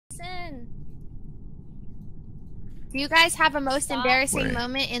Do you guys have a most embarrassing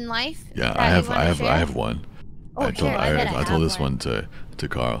moment in life? Yeah, I have one. Oh, I told this one to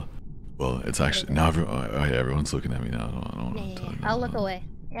Carl. Well, it's actually now everyone's looking at me now. I don't want to tell you. I'll look away.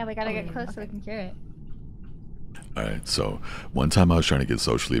 Yeah, we gotta get close so we can hear it. Alright, so one time I was trying to get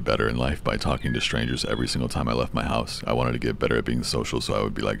socially better in life by talking to strangers every single time I left my house. I wanted to get better at being social, so I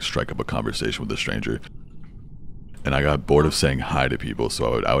would be like strike up a conversation with a stranger. And I got bored of saying hi to people,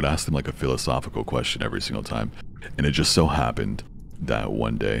 so I would ask them like a philosophical question every single time. And it just so happened that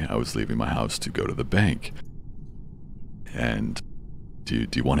one day I was leaving my house to go to the bank. And do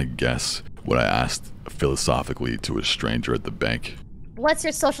you want to guess what I asked philosophically to a stranger at the bank? What's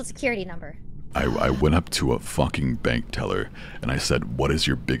your social security number? I went up to a fucking bank teller and I said, "What is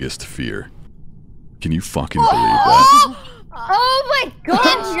your biggest fear?" Can you fucking believe that? Oh my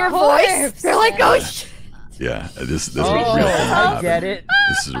god, your voice! They're like, oh shit! Yeah, this is a real thing that happened. I get it.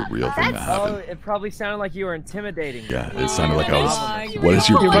 This is a real thing that happened. Oh, it probably sounded like you were intimidating. Yeah, it sounded like I was. What is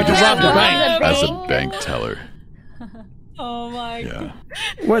your biggest fear as a bank teller? Oh my god.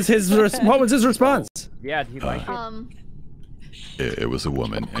 What was his response? Yeah, did he like it? It was a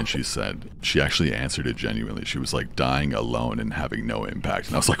woman, and she said, she actually answered it genuinely. She was like dying alone and having no impact.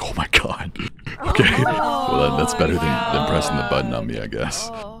 And I was like, oh my god. Okay. Well, that's better than pressing the button on me, I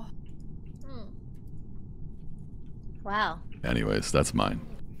guess. Wow. Anyways, that's mine.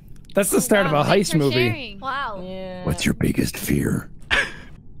 That's the start of a heist movie. Sharing. Wow. Yeah. What's your biggest fear?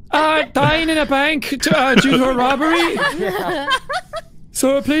 Dying in a bank due to a robbery.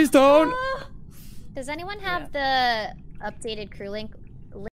 So please don't. Does anyone have the updated crew link